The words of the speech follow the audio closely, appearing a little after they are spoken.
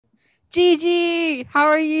Gigi, how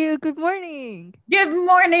are you? Good morning. Good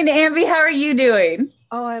morning, Amby. How are you doing?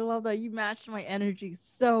 Oh, I love that. You matched my energy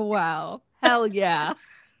so well. Hell yeah.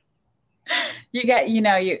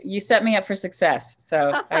 You set me up for success.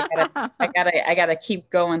 So I gotta keep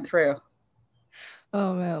going through.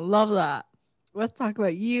 Oh man, love that. Let's talk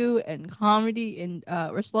about you and comedy and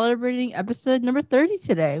we're celebrating episode number 30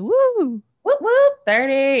 today. Woo! Whoop whoop,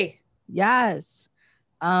 30. Yes.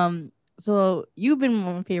 Um so you've been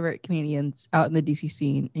one of my favorite comedians out in the DC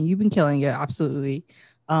scene and you've been killing it absolutely.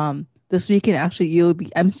 This weekend actually you'll be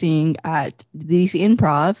emceeing at the DC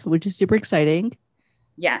Improv, which is super exciting.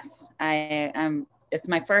 Yes, I am. It's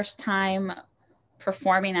my first time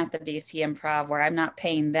performing at the DC Improv where I'm not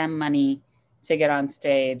paying them money to get on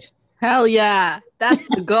stage. Hell yeah. That's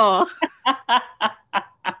the goal.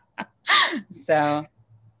 So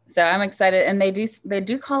so I'm excited. And they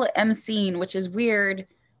do call it emceeing, which is weird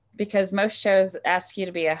because most shows ask you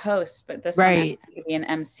to be a host, but this one asks Right. you to be an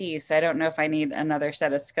MC. So I don't know if I need another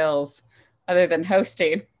set of skills other than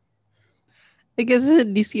hosting. I guess it's a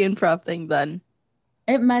DC improv thing then.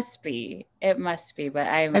 It must be. It must be. But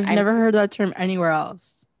I'm I've I'm never heard that term anywhere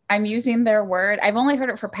else. I'm using their word. I've only heard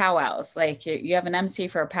it for powwows. Like you have an MC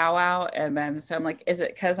for a powwow, and then so I'm like, is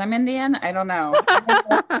it because I'm Indian? I don't know. I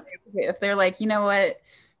don't know if they're like, you know what,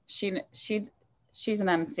 she she she's an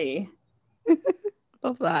MC.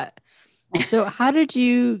 Love that. So, how did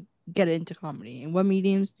you get into comedy and what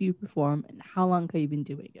mediums do you perform and how long have you been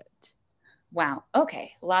doing it? Wow.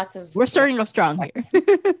 Okay. Lots of. We're starting off strong here.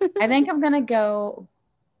 I think I'm gonna go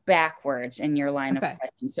backwards in your line of Okay.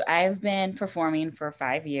 questions. So I've been performing for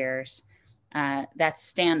 5 years. That's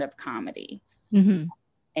stand-up comedy. Hmm.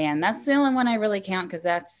 And that's the only one I really count because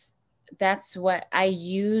that's what I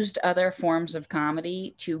used other forms of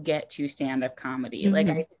comedy to get to stand-up comedy. Like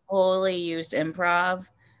Hmm. I totally used improv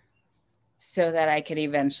so that I could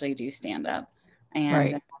eventually do stand-up.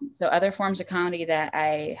 And Right. so other forms of comedy that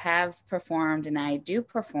I have performed and I do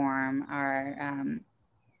perform are,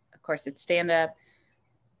 of course, it's stand-up.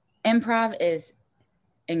 Improv is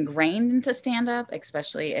ingrained into stand-up,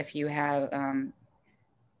 especially if you have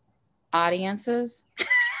audiences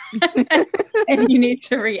and you need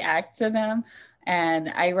to react to them. And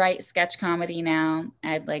I write sketch comedy now.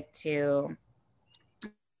 I'm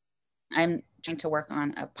trying to work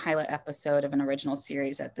on a pilot episode of an original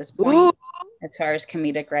series at this Ooh. point, as far as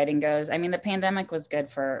comedic writing goes. I mean, the pandemic was good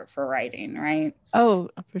for writing, right? Oh,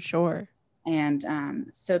 for sure. And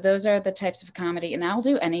so those are the types of comedy, and I'll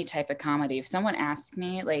do any type of comedy. If someone asks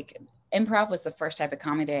me, like improv was the first type of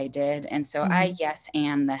comedy I did, and so I Hmm. yes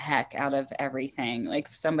and the heck out of everything. Like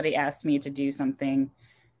if somebody asks me to do something,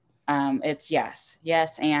 it's yes,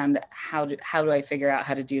 yes, and how do I figure out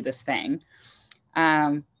how to do this thing?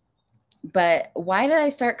 Um, but why did I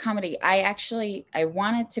start comedy? I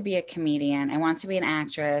wanted to be a comedian. I wanted to be an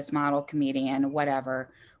actress, model, comedian, whatever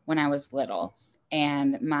when I was little.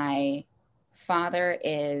 And my father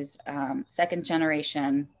is second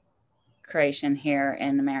generation Croatian here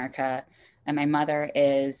in America, and my mother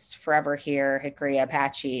is forever here, Hickory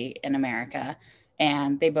Apache in America.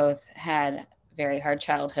 And they both had very hard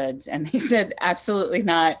childhoods, and they said, absolutely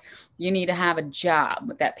not. You need to have a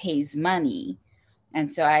job that pays money. And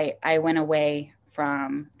so I went away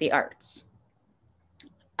from the arts.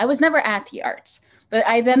 I was never at the arts, but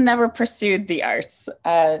I then never pursued the arts.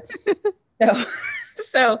 So,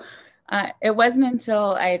 so it wasn't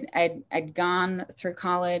until I'd gone through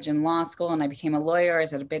college and law school and I became a lawyer. I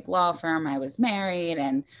was at a big law firm. I was married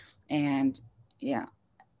and yeah,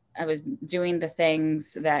 I was doing the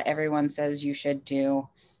things that everyone says you should do.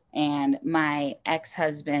 And my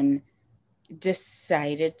ex-husband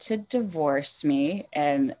decided to divorce me,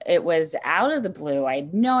 and it was out of the blue. I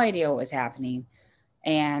had no idea what was happening.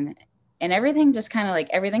 And everything just kind of like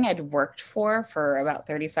everything I'd worked for about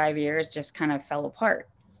 35 years just kind of fell apart.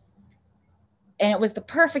 And it was the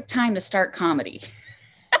perfect time to start comedy.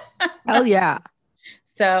 Hell yeah.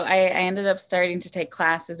 So I ended up starting to take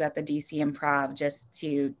classes at the DC Improv just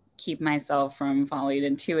to keep myself from falling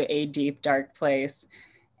into a deep, dark place.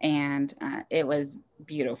 And it was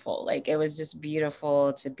beautiful. Like it was just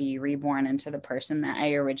beautiful to be reborn into the person that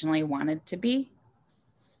I originally wanted to be.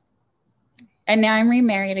 And now I'm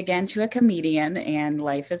remarried again to a comedian, and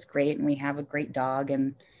life is great, and we have a great dog,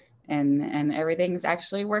 and everything's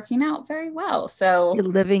actually working out very well. So You're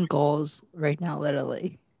living goals right now,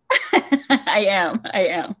 literally. I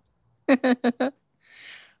am.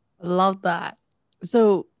 Love that.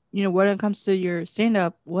 So, when it comes to your stand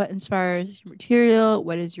up, what inspires your material?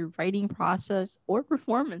 What is your writing process or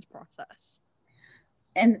performance process?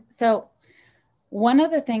 And so one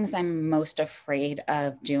of the things I'm most afraid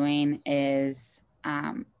of doing is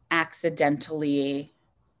accidentally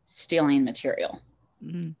stealing material.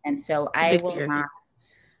 Mm-hmm. And so I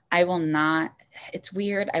will not, it's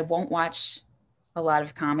weird. I won't watch a lot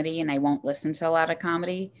of comedy and I won't listen to a lot of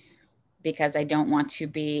comedy because I don't want to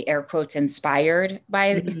be air quotes inspired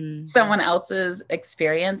by someone else's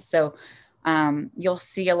experience. So you'll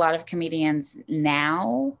see a lot of comedians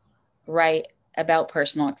now write about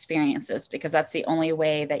personal experiences because that's the only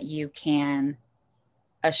way that you can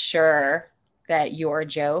assure that your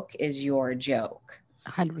joke is your joke.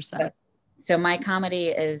 100%. So my comedy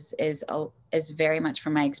is very much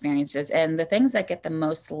from my experiences, and the things that get the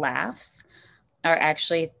most laughs are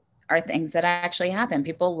things that actually happen.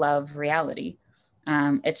 People love reality.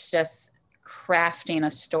 It's just crafting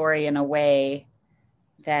a story in a way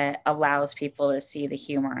that allows people to see the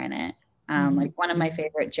humor in it. Like one of my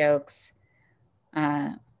favorite jokes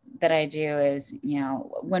that I do is,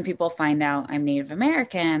 when people find out I'm Native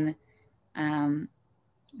American,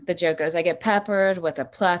 the joke goes, I get peppered with a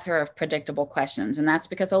plethora of predictable questions. And that's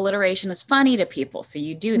because alliteration is funny to people. So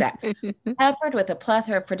you do that. Peppered with a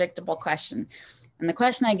plethora of predictable questions. And the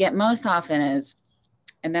question I get most often is,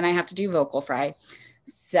 and then I have to do vocal fry.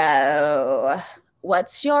 So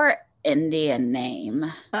what's your Indian name?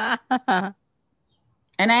 And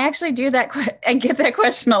I actually do that. I get that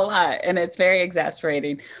question a lot and it's very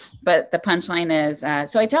exasperating. But the punchline is,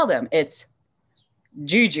 so I tell them it's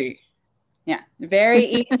Gigi. Yeah, very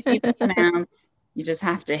easy to pronounce. You just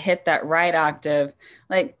have to hit that right octave.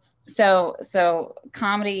 Like, so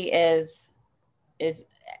comedy is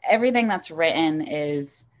everything that's written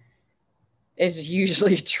is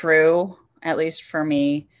usually true, at least for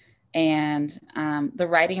me. And the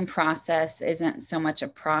writing process isn't so much a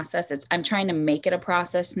process. I'm trying to make it a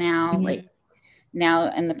process now. Like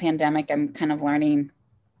now in the pandemic, I'm kind of learning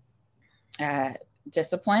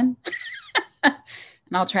discipline.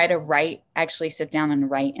 And I'll try to actually sit down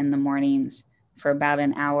and write in the mornings for about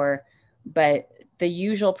an hour. But the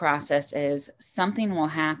usual process is something will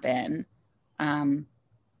happen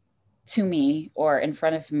to me or in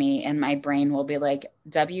front of me, and my brain will be like,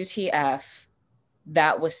 WTF,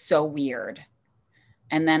 that was so weird.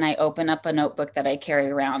 And then I open up a notebook that I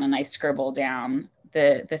carry around and I scribble down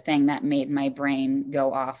the thing that made my brain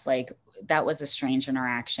go off, like, that was a strange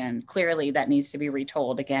interaction. Clearly that needs to be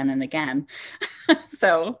retold again and again.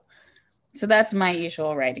 So that's my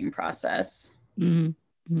usual writing process.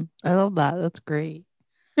 Mm-hmm. I love that. That's great.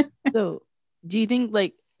 So do you think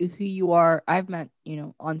like who you are? I've met,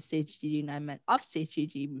 on stage Gigi and I met off stage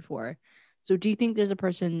Gigi before. So do you think there's a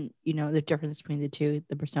person, the difference between the two,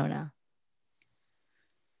 the persona?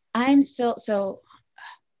 So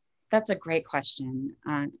that's a great question.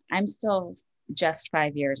 I'm still just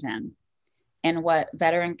 5 years in. And what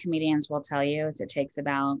veteran comedians will tell you is it takes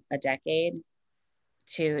about a decade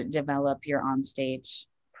to develop your onstage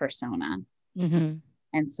persona. Mm-hmm.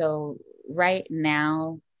 And so right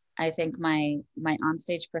now, I think my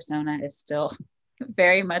onstage persona is still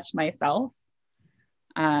very much myself,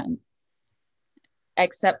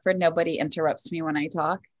 except for nobody interrupts me when I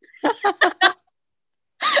talk.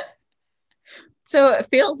 So it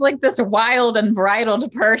feels like this wild and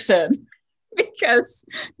bridled person because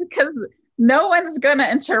no one's gonna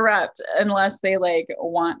interrupt unless they like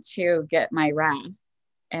want to get my wrath.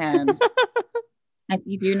 And if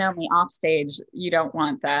you do know me off stage, you don't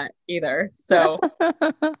want that either. So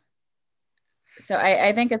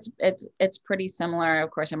I think it's pretty similar.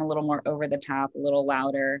 Of course, I'm a little more over the top, a little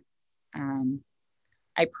louder.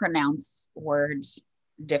 I pronounce words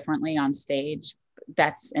differently on stage.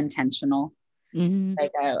 That's intentional. Mm-hmm.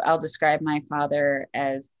 Like I'll describe my father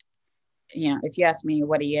as, if you ask me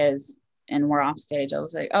what he is and we're off stage, I'll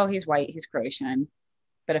say, oh, he's white, he's Croatian.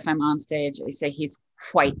 But if I'm on stage, I say he's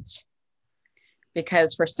white.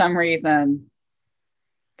 Because for some reason,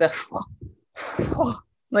 the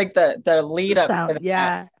lead up sound, to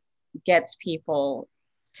that gets people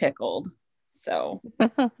tickled. So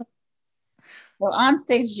well, on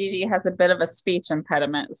stage Gigi has a bit of a speech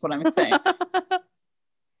impediment, is what I'm saying.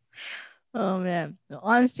 Oh man,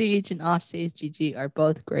 on stage and off stage Gigi are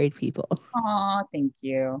both great people. Oh, thank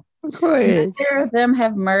you. Of course. Neither of them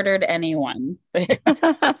have murdered anyone.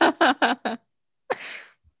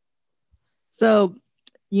 So,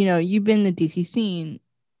 you've been in the DC scene.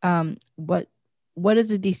 What is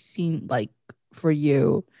the DC scene like for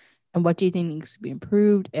you, and what do you think needs to be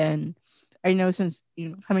improved? And I know since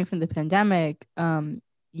coming from the pandemic,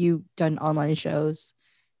 you've done online shows.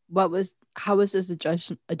 How was this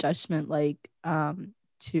adjustment like from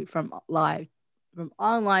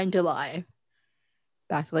online to live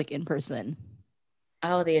back to like in person?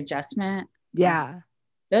 Oh, the adjustment. Yeah.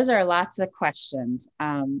 Those are lots of questions.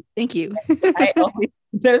 Thank you.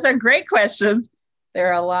 Those are great questions. There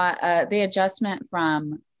are a lot. The adjustment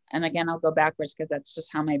from, and again, I'll go backwards because that's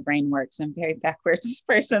just how my brain works. I'm a very backwards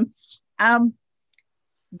person. Um,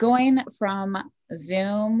 Going from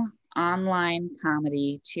Zoom online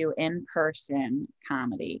comedy to in-person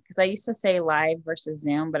comedy, because I used to say live versus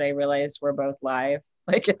Zoom, but I realized we're both live.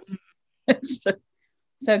 Like it's just,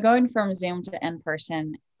 so going from Zoom to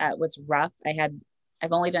in-person was rough.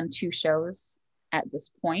 I've only done 2 shows at this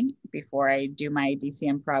point before I do my DC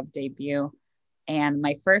Improv debut. And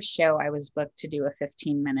my first show, I was booked to do a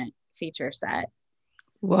 15-minute feature set.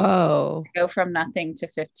 Whoa. Go from nothing to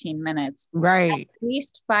 15 minutes. Right. At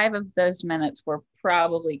least 5 of those minutes were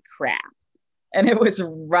probably crap. And it was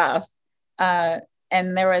rough. And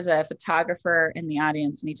there was a photographer in the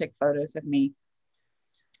audience and he took photos of me.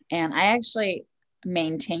 And I actually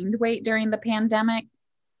maintained weight during the pandemic,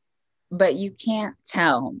 but you can't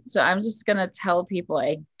tell. So I'm just going to tell people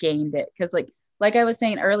I gained it. Cause like I was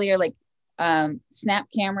saying earlier, like snap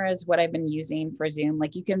camera is what I've been using for Zoom.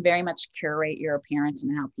 Like you can very much curate your appearance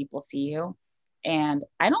and how people see you. And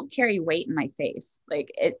I don't carry weight in my face.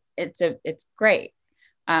 Like it's great.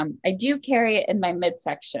 I do carry it in my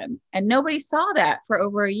midsection and nobody saw that for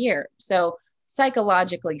over a year. So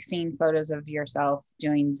psychologically seeing photos of yourself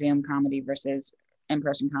doing Zoom comedy versus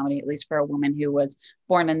in-person comedy, at least for a woman who was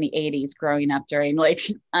born in the 80s, growing up during like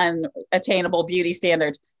unattainable beauty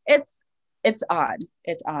standards, it's odd.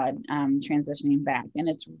 It's odd transitioning back, and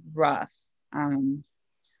it's rough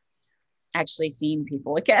actually seeing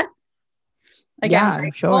people again. Like yeah,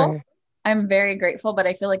 I'm sure. I'm very grateful, but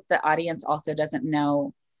I feel like the audience also doesn't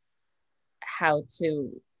know how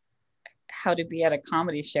to be at a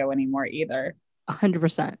comedy show anymore either.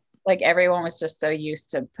 100%. Like everyone was just so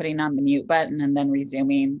used to putting on the mute button and then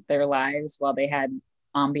resuming their lives while they had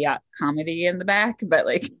ambient comedy in the back. But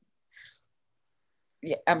like,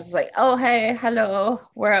 yeah, I'm just like, oh, hey, hello,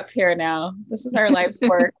 we're up here now. This is our life's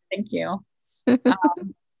work. Thank you. The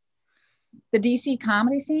DC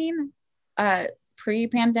comedy scene,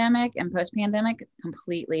 pre-pandemic and post-pandemic,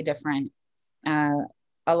 completely different. A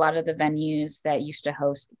lot of the venues that used to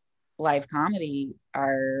host live comedy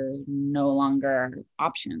are no longer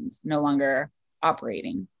options, no longer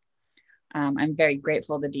operating. I'm very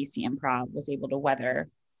grateful the DC Improv was able to weather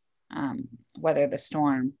the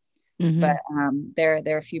storm. Mm-hmm. But there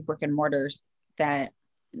are a few brick and mortars that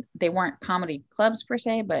they weren't comedy clubs per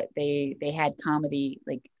se, but they had comedy,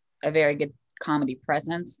 like a very good comedy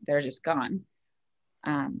presence. They're just gone.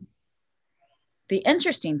 The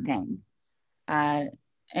interesting thing,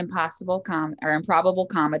 Improbable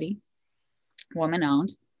Comedy, woman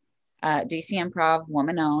owned. DC Improv,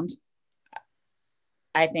 woman owned.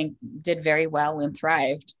 I think did very well and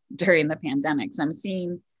thrived during the pandemic. So I'm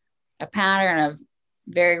seeing a pattern of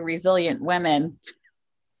very resilient women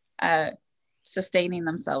sustaining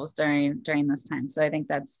themselves during this time. So I think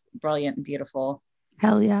that's brilliant and beautiful.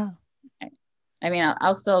 Hell yeah. I mean,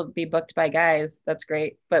 I'll still be booked by guys. That's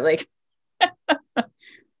great. But like,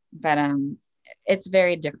 but it's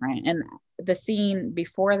very different. And the scene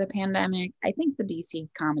before the pandemic, I think the DC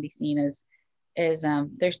comedy scene is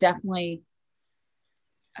there's definitely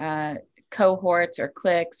cohorts or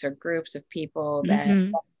cliques or groups of people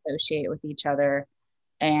that associate with each other.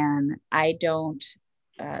 And I don't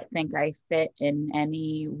think I fit in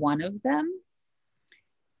any one of them.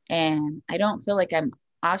 And I don't feel like I'm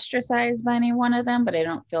ostracized by any one of them, but I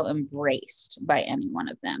don't feel embraced by any one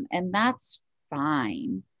of them. And that's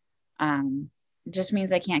fine. It just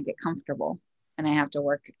means I can't get comfortable and I have to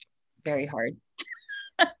work very hard.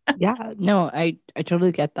 Yeah, no, I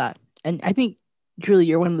totally get that. And I think, Julie,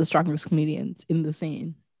 you're one of the strongest comedians in the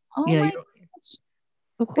scene. Oh my gosh.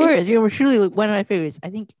 Of course, you were truly one of my favorites.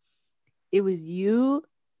 I think it was you,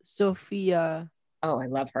 Sophia. Oh, I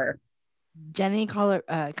love her. Jenny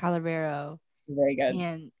Calavero. Very good.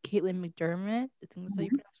 And Caitlin McDermott, I think that's how you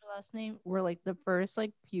pronounce her last name, were like the first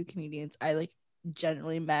like few comedians I like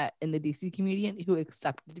generally met in the DC comedian who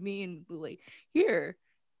accepted me and like, here.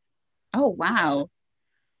 Oh, wow.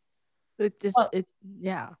 It just,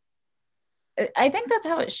 yeah. I think that's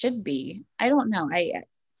how it should be. I don't know.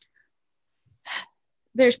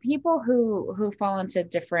 There's people who fall into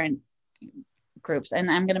different groups,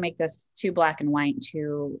 and I'm going to make this too black and white,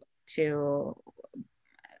 to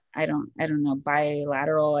I don't know,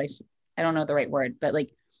 bilateral. I don't know the right word, but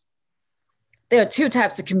like there are 2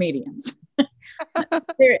 types of comedians.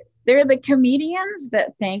 They're the comedians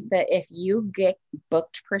that think that if you get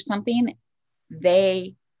booked for something,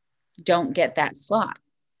 they don't get that slot.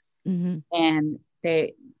 Mm-hmm. And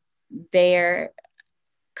they're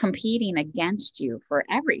competing against you for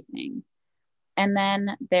everything. And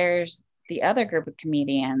then there's the other group of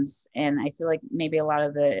comedians, and I feel like maybe a lot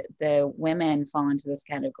of the women fall into this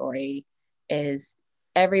category, is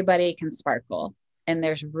everybody can sparkle and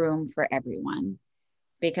there's room for everyone,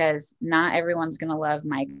 because not everyone's going to love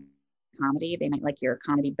my comedy. They might like your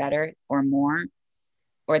comedy better or more,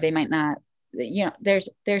 or they might not.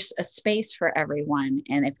 There's a space for everyone,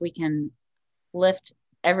 and if we can lift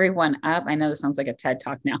everyone up, I know this sounds like a TED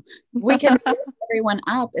talk now, we can lift everyone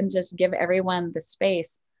up and just give everyone the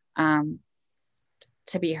space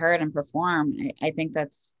to be heard and perform. I think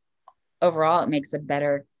that's overall, it makes a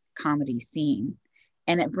better comedy scene,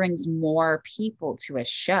 and it brings more people to a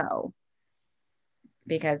show,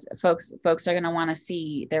 because folks are going to want to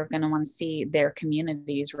see, they're going to want to see their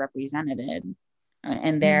communities represented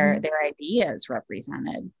and their ideas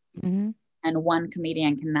represented. And one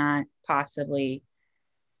comedian cannot possibly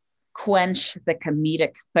quench the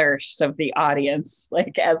comedic thirst of the audience,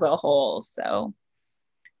 like as a whole. So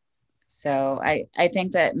I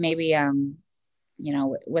think that maybe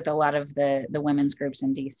with a lot of the women's groups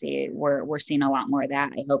in DC, we're seeing a lot more of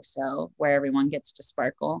that. I hope so, where everyone gets to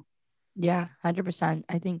sparkle. Yeah, 100%.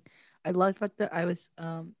 I think I loved what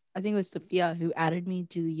I think it was Sophia who added me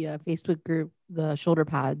to the Facebook group, the shoulder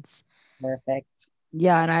pads. Perfect.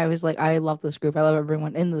 Yeah, and I was like, I love this group. I love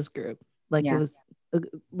everyone in this group. Like It was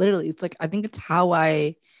literally, it's like, I think it's how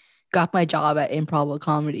I got my job at Improv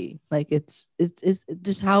Comedy. Like it's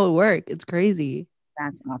just how it worked. It's crazy.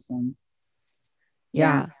 That's awesome.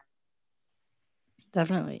 Yeah.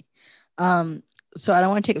 Definitely. So I don't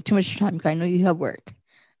want to take up too much time because I know you have work,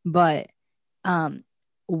 but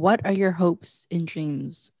what are your hopes and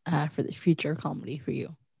dreams for the future comedy for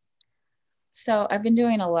you? So I've been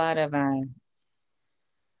doing a lot of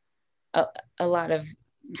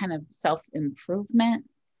kind of self-improvement.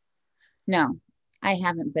 No, I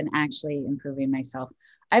haven't been actually improving myself.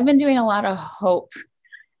 I've been doing a lot of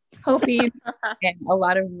hoping and a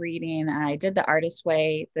lot of reading. I did the Artist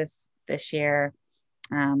Way this year,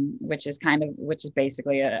 which is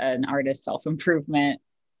basically an artist self-improvement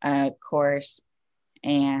course.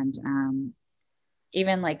 And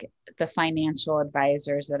even like the financial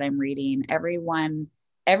advisors that I'm reading, everyone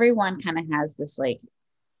kind of has this, like,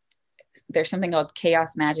 there's something called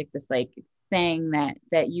chaos magic, this like thing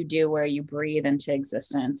that you do where you breathe into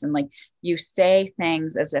existence, and like you say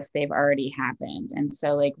things as if they've already happened. And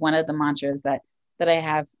so like one of the mantras that I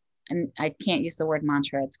have, and I can't use the word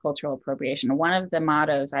mantra, it's cultural appropriation. One of the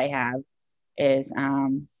mottos I have is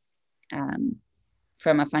from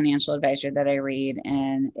a financial advisor that I read,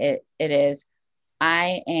 and it is,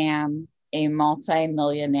 I am a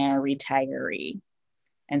multi-millionaire retiree.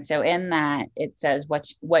 And so in that it says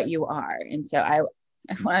what you are. And so I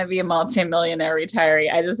want to be a multi-millionaire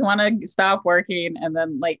retiree. I just want to stop working and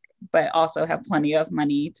then but also have plenty of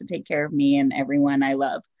money to take care of me and everyone I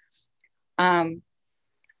love.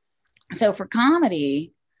 So for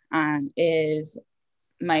comedy, is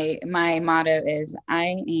my motto is,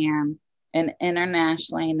 I am an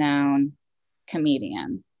internationally known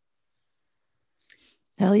comedian.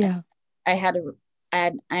 Hell yeah. I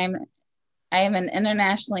am an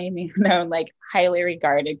internationally known, like highly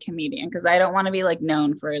regarded comedian, because I don't want to be like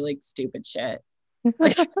known for like stupid shit.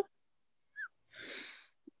 I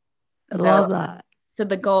love that. So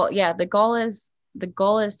the goal is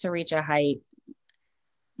to reach a height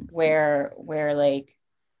where like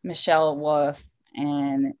Michelle Wolf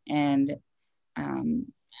and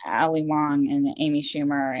Ali Wong and Amy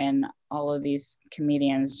Schumer and all of these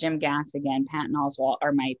comedians, Jim Gaffigan, Patton Oswalt,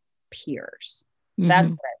 are my peers. That's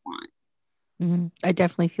what I want. I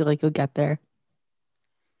definitely feel like you'll get there.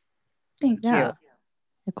 Thank you.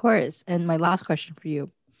 Of course. And my last question for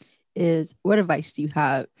you is, what advice do you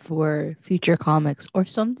have for future comics, or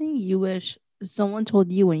something you wish someone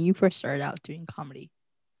told you when you first started out doing comedy?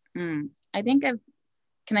 I think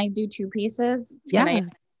can I do two pieces?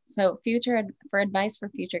 So for advice for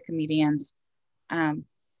future comedians,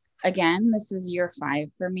 again, this is year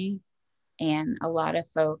 5 for me. And a lot of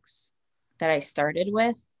folks that I started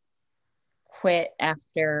with quit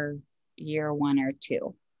after year 1 or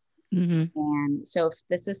 2. And so if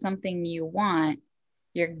this is something you want,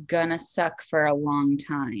 you're gonna suck for a long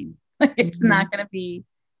time. It's not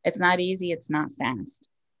easy. It's not fast.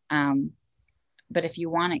 But if you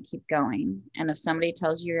want it, keep going. And if somebody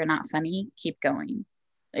tells you you're not funny, keep going.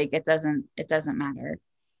 Like it doesn't matter.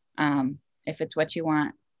 If it's what you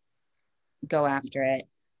want, go after it.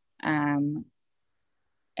 And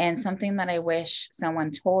something that I wish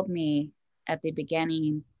someone told me at the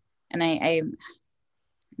beginning, and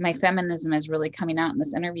my feminism is really coming out in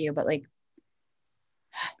this interview, but like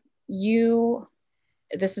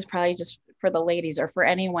this is probably just for the ladies, or for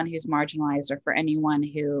anyone who's marginalized, or for anyone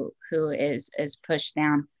who is pushed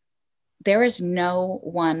down. There is no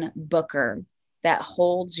one booker that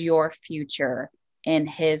holds your future in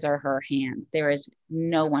his or her hands. There is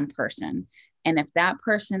no one person. And if that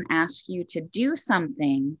person asks you to do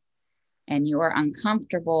something and you are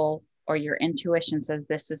uncomfortable, or your intuition says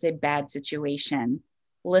this is a bad situation,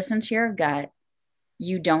 listen to your gut.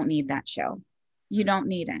 You don't need that show. You don't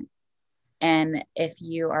need it. And if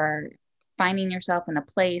you are finding yourself in a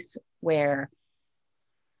place where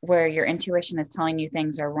your intuition is telling you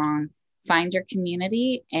things are wrong, find your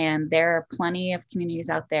community. And there are plenty of communities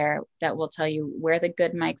out there that will tell you where the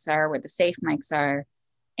good mics are, where the safe mics are,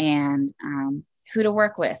 and who to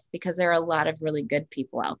work with, because there are a lot of really good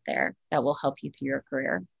people out there that will help you through your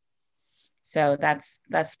career. So that's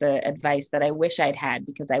the advice that I wish I'd had,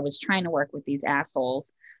 because I was trying to work with these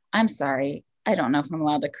assholes. I'm sorry. I don't know if I'm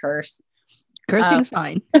allowed to curse. Cursing's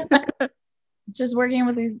fine. Just working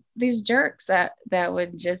with these jerks that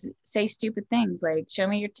would just say stupid things like, show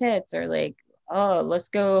me your tits, or like, oh, let's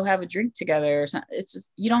go have a drink together, or something. It's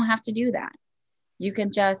just, you don't have to do that. You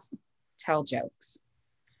can just tell jokes.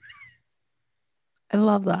 I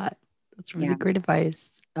love that. That's really great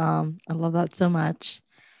advice. I love that so much.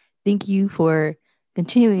 Thank you for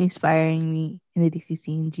continually inspiring me in the DC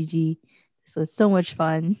scene, Gigi. This was so much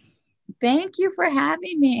fun. Thank you for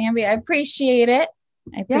having me, Ambi. I appreciate it.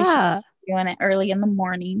 I appreciate doing it early in the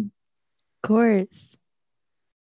morning. Of course.